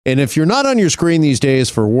And if you're not on your screen these days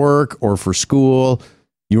for work or for school,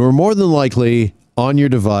 you are more than likely on your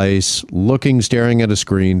device, staring at a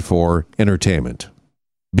screen for entertainment.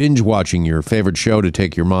 Binge watching your favorite show to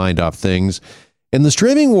take your mind off things. And the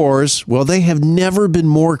streaming wars, well, they have never been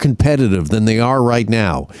more competitive than they are right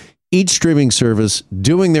now. Each streaming service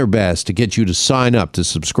doing their best to get you to sign up, to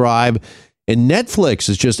subscribe. And Netflix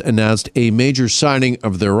has just announced a major signing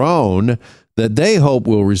of their own that they hope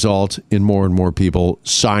will result in more and more people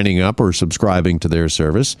signing up or subscribing to their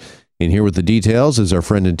service. And here with the details is our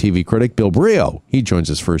friend and TV critic, Bill Brioux. He joins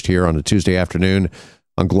us first here on a Tuesday afternoon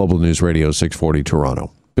on Global News Radio 640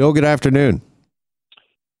 Toronto. Bill, good afternoon.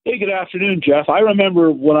 Hey, good afternoon, Jeff. I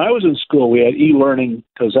remember when I was in school, we had e-learning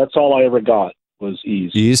because that's all I ever got was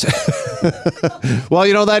E's. E's?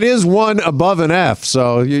 Well, that is one above an F,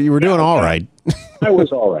 so you were doing all right. I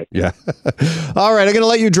was all right. Yeah. All right, I'm going to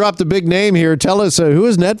let you drop the big name here. Tell us, who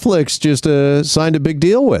has Netflix just signed a big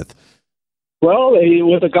deal with? Well,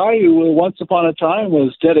 with a guy who once upon a time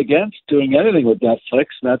was dead against doing anything with Netflix,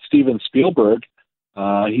 and that's Steven Spielberg.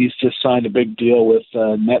 He's just signed a big deal with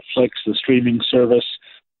Netflix, the streaming service,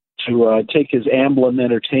 to take his Amblin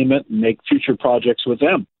Entertainment and make future projects with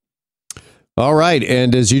them. All right.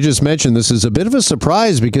 And as you just mentioned, this is a bit of a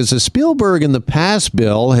surprise because Spielberg in the past,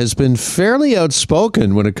 Bill, has been fairly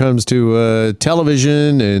outspoken when it comes to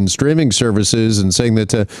television and streaming services and saying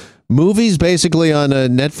that movies basically on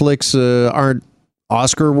Netflix aren't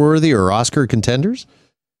Oscar-worthy or Oscar contenders?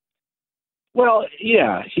 Well,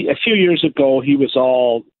 yeah. A few years ago, he was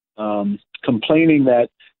all complaining that,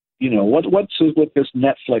 what's with this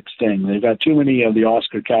Netflix thing? They've got too many of the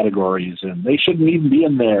Oscar categories, and they shouldn't even be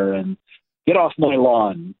in there, and get off my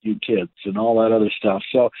lawn, you kids, and all that other stuff.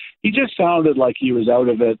 So he just sounded like he was out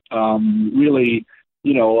of it. Really,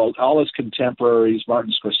 all his contemporaries,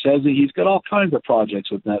 Martin Scorsese, he's got all kinds of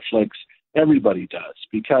projects with Netflix. Everybody does,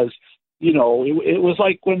 because, it was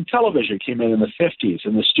like when television came in the 50s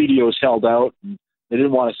and the studios held out and they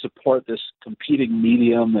didn't want to support this competing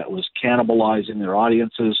medium that was cannibalizing their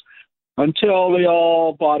audiences until they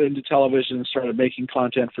all bought into television and started making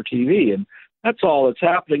content for TV. And that's all that's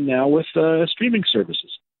happening now with streaming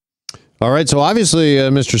services. All right. So obviously,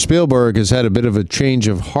 Mr. Spielberg has had a bit of a change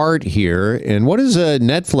of heart here. And what is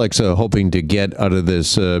Netflix hoping to get out of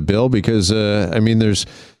this, Bill? Because, there's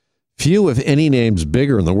few, if any, names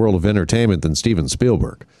bigger in the world of entertainment than Steven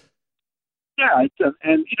Spielberg. Yeah.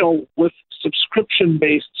 And with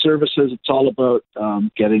subscription-based services, it's all about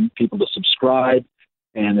getting people to subscribe.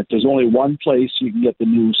 And if there's only one place you can get the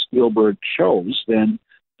new Spielberg shows, then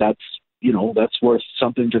that's worth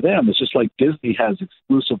something to them. It's just like Disney has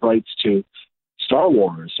exclusive rights to Star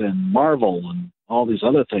Wars and Marvel and all these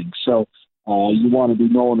other things. So you want to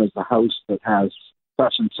be known as the house that has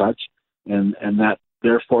such and such, and that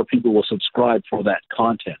therefore people will subscribe for that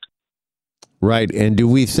content. Right. And do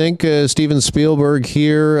we think Steven Spielberg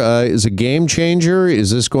here is a game changer? Is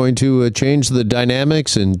this going to change the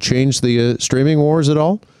dynamics and change the streaming wars at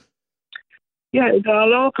all? Yeah, it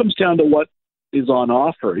all comes down to what is on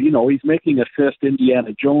offer. He's making a fifth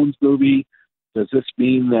Indiana Jones movie. Does this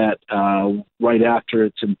mean that right after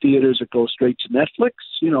it's in theaters, it goes straight to Netflix?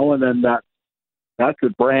 And then that's a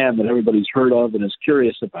brand that everybody's heard of and is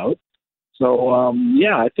curious about. So,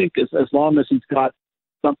 I think as long as he's got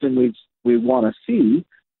something we want to see,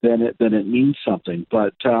 then it means something.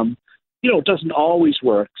 But it doesn't always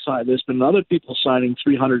work. There's been other people signing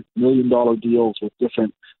 $300 million deals with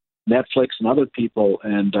different Netflix and other people,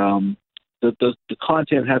 and the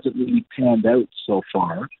content hasn't really panned out so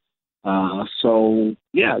far. It's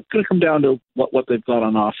going to come down to what they've got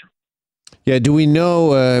on offer. Yeah, do we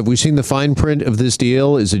know, have we seen the fine print of this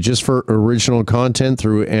deal? Is it just for original content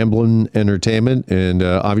through Amblin Entertainment? And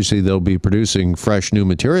obviously they'll be producing fresh new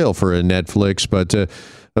material for Netflix. But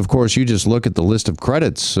of course, you just look at the list of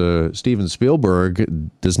credits. Steven Spielberg,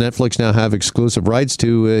 does Netflix now have exclusive rights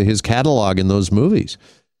to his catalog in those movies?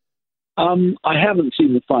 I haven't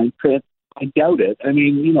seen the fine print. I doubt it.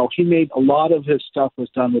 He made a lot of his stuff was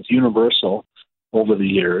done with Universal over the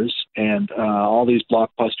years, and all these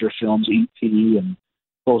blockbuster films, E.T. and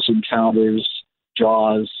Close Encounters,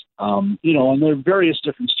 Jaws, and there are various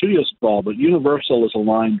different studios involved, but Universal is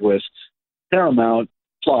aligned with Paramount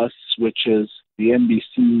Plus, which is the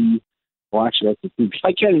NBC. Well, actually,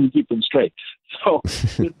 I can't even keep them straight. So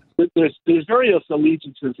there's various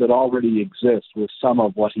allegiances that already exist with some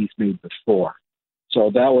of what he's made before.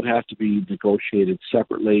 So that would have to be negotiated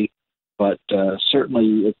separately. But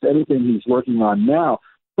certainly it's anything he's working on now.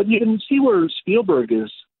 But you can see where Spielberg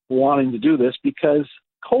is wanting to do this because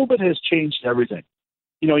COVID has changed everything.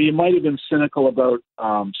 You might have been cynical about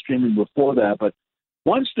streaming before that, but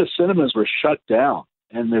once the cinemas were shut down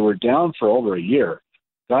and they were down for over a year.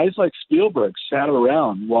 Guys like Spielberg sat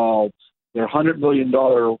around while their $100 million,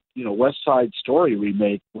 West Side Story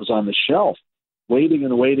remake was on the shelf, waiting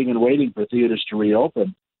and waiting and waiting for theaters to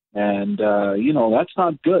reopen. And, that's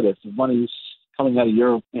not good if the money's coming out of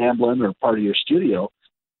your Amblin or part of your studio.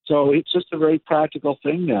 So it's just a very practical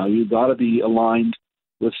thing now. You've got to be aligned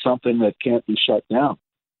with something that can't be shut down.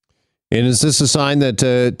 And is this a sign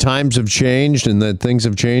that times have changed and that things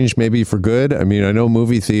have changed maybe for good? I mean, I know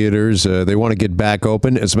movie theaters, they want to get back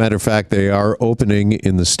open. As a matter of fact, they are opening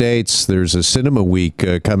in the States. There's a cinema week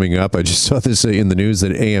coming up. I just saw this in the news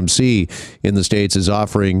that AMC in the States is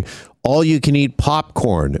offering all-you-can-eat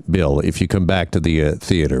popcorn, Bill, if you come back to the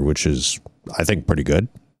theater, which is, I think, pretty good.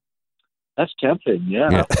 That's tempting,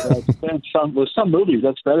 yeah. With some movies,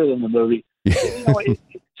 that's better than the movie.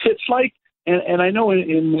 It's like, and I know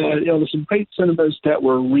in there's some great cinemas that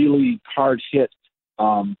were really hard hit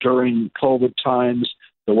during COVID times.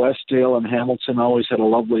 The Westdale in Hamilton always had a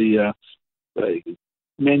lovely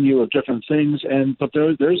menu of different things, but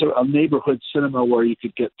there's a neighborhood cinema where you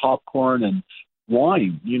could get popcorn and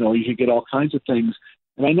wine. You could get all kinds of things.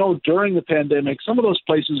 And I know during the pandemic, some of those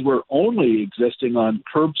places were only existing on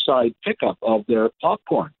curbside pickup of their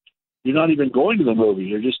popcorn. You're not even going to the movie;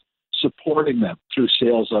 you're just supporting them through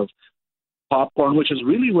sales of popcorn, which is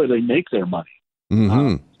really where they make their money.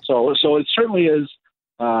 Mm-hmm. So it certainly is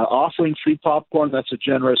offering free popcorn. That's a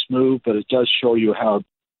generous move, but it does show you how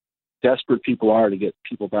desperate people are to get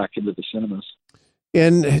people back into the cinemas.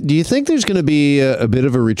 And do you think there's going to be a bit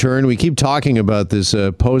of a return? We keep talking about this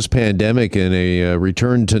post-pandemic and a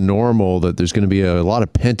return to normal, that there's going to be a lot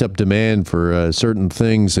of pent-up demand for certain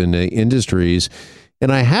things in industries.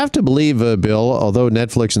 And I have to believe, Bill, although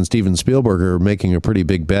Netflix and Steven Spielberg are making a pretty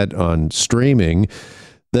big bet on streaming,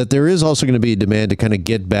 that there is also going to be a demand to kind of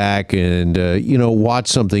get back and, watch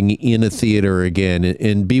something in a theater again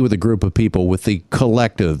and be with a group of people, with the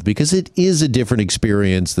collective, because it is a different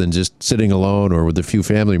experience than just sitting alone or with a few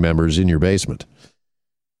family members in your basement.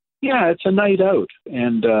 Yeah, it's a night out.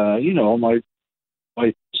 And, my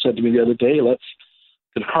wife said to me the other day,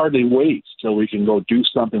 could hardly wait till we can go do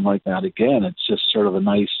something like that again. It's just sort of a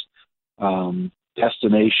nice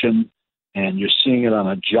destination, and you're seeing it on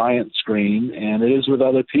a giant screen, and it is with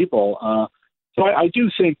other people. So I do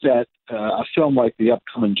think that a film like the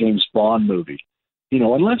upcoming James Bond movie,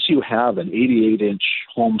 unless you have an 88-inch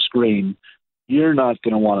home screen, you're not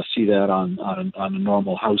going to want to see that on a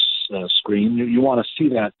normal house screen. You want to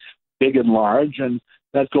see that big and large, and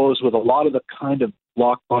that goes with a lot of the kind of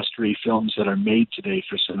blockbustery films that are made today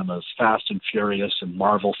for cinemas, Fast and Furious and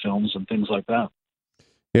Marvel films and things like that.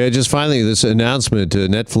 Yeah, just finally, this announcement,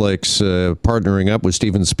 Netflix partnering up with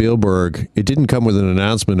Steven Spielberg, it didn't come with an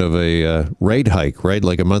announcement of a rate hike, right?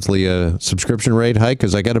 Like a monthly subscription rate hike?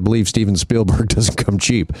 Because I got to believe Steven Spielberg doesn't come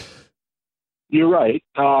cheap. You're right.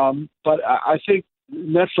 But I think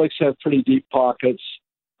Netflix have pretty deep pockets.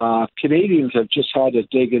 Canadians have just had to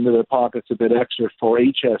dig into their pockets a bit extra for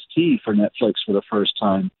HST for Netflix for the first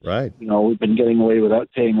time. Right. We've been getting away without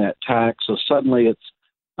paying that tax. So suddenly it's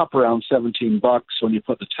up around $17 when you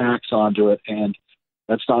put the tax onto it. And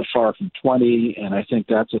that's not far from 20. And I think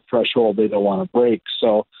that's a threshold they don't want to break.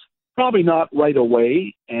 So probably not right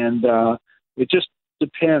away. And it just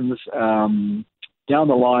depends. Down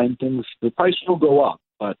the line, the price will go up,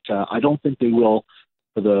 but I don't think they will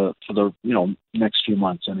for the next few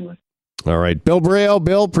months anyway. All right. Bill Brioux.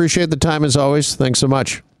 Bill, appreciate the time as always. Thanks so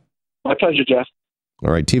much. My pleasure, Jeff.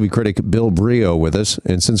 All right. TV critic Bill Brioux with us.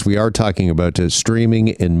 And since we are talking about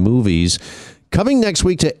streaming and movies, coming next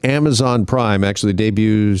week to Amazon Prime, actually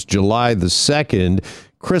debuts July the 2nd,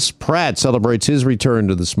 Chris Pratt celebrates his return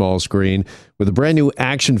to the small screen with a brand new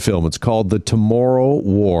action film. It's called The Tomorrow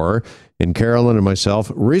War. And Carolyn and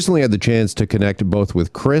myself recently had the chance to connect both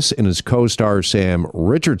with Chris and his co-star Sam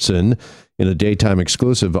Richardson in a daytime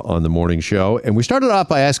exclusive on the morning show. And we started off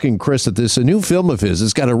by asking Chris that a new film of his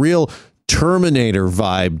has got a real Terminator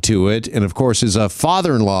vibe to it. And of course, his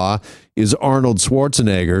father-in-law is Arnold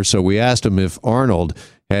Schwarzenegger. So we asked him if Arnold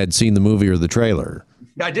had seen the movie or the trailer.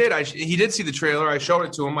 I did. He did see the trailer. I showed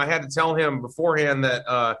it to him. I had to tell him beforehand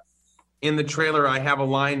that in the trailer, I have a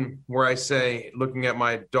line where I say, looking at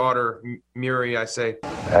my daughter, Miri, I say,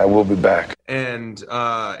 I will be back. And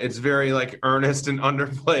it's very earnest and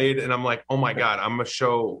underplayed. And I'm like, oh my God, I'm going to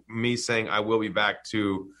show me saying I will be back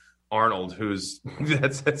to Arnold, who's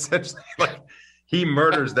that's essentially he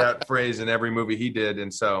murders that phrase in every movie he did.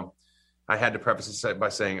 And so I had to preface it by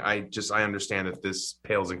saying, I understand that this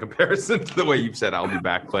pales in comparison to the way you've said I'll be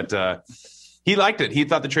back. But he liked it. He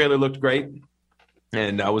thought the trailer looked great.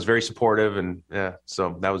 And I was very supportive, and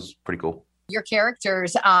so that was pretty cool. Your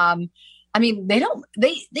characters, I mean,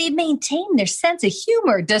 they maintain their sense of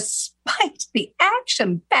humor despite the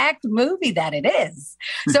action-packed movie that it is.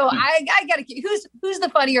 So I gotta, who's the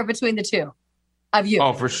funnier between the two of you?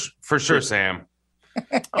 Oh, for sure, Sam.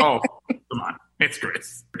 Oh, come on. It's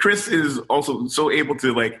Chris. Chris is also so able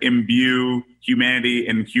to like imbue humanity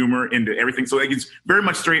and humor into everything. So like he's very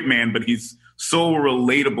much straight man, but he's so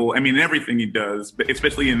relatable. I mean, in everything he does, but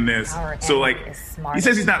especially in this. So like he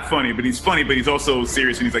says he's not funny, but he's also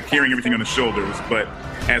serious and he's like carrying everything on his shoulders, but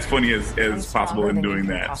as funny as possible in doing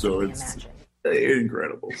that. So it's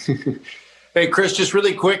incredible. Hey, Chris, just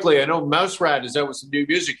really quickly, I know Mouse Rat is out with some new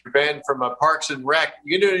music. Your band from Parks and Rec.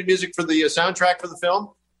 You gonna do any music for the soundtrack for the film?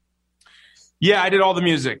 Yeah, I did all the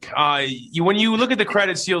music. When you look at the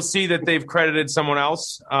credits, you'll see that they've credited someone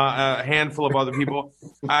else, a handful of other people.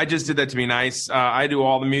 I just did that to be nice. I do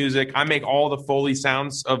all the music. I make all the Foley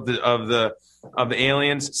sounds of the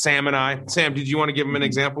aliens. Sam and I. Sam, did you want to give them an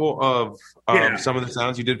example of some of the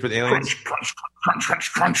sounds you did for the aliens? Crunch, crunch,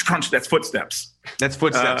 crunch, crunch, crunch. That's footsteps. That's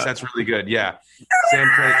footsteps. That's really good. Yeah. Sam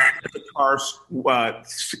played the car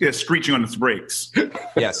screeching on its brakes.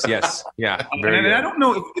 Yes. Yeah. And I don't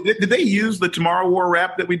know, did they use the Tomorrow War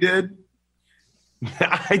rap that we did?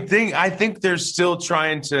 I think they're still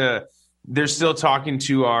talking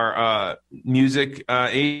to our music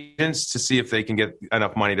agents to see if they can get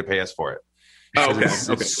enough money to pay us for it. Okay.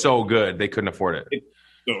 It's so good. They couldn't afford it. It's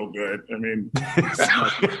so good. I mean,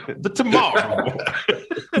 the Tomorrow.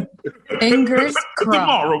 Fingers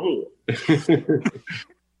Tomorrow.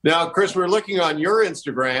 Now, Chris, we're looking on your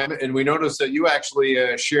Instagram, and we noticed that you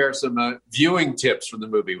actually share some viewing tips from the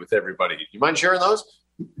movie with everybody. Do you mind sharing those?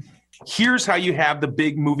 Here's how you have the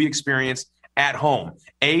big movie experience at home.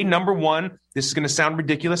 Number one, this is going to sound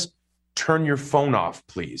ridiculous. Turn your phone off,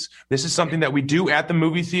 please. This is something that we do at the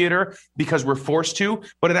movie theater because we're forced to,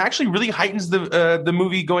 but it actually really heightens the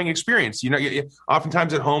movie going experience. You know,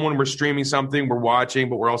 oftentimes at home when we're streaming something, we're watching,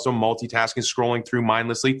 but we're also multitasking, scrolling through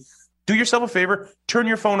mindlessly. Do yourself a favor, turn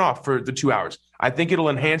your phone off for the 2 hours. I think it'll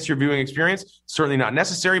enhance your viewing experience. Certainly not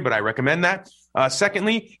necessary, but I recommend that.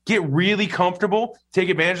 Secondly, get really comfortable. Take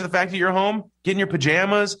advantage of the fact that you're home. Get in your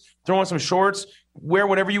pajamas, throw on some shorts, wear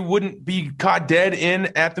whatever you wouldn't be caught dead in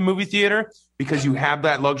at the movie theater because you have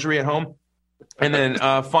that luxury at home. And then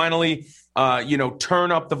finally,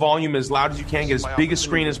 turn up the volume as loud as you can, get as big a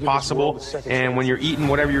screen as possible. And when you're eating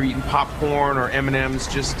whatever you're eating, popcorn or M&Ms,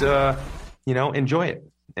 just, enjoy it.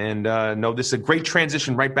 And no, this is a great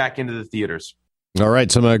transition right back into the theaters. All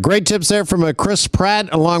right, some great tips there from Chris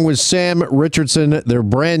Pratt along with Sam Richardson. Their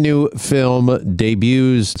brand new film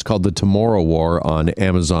debuts. It's called The Tomorrow War on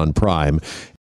Amazon Prime.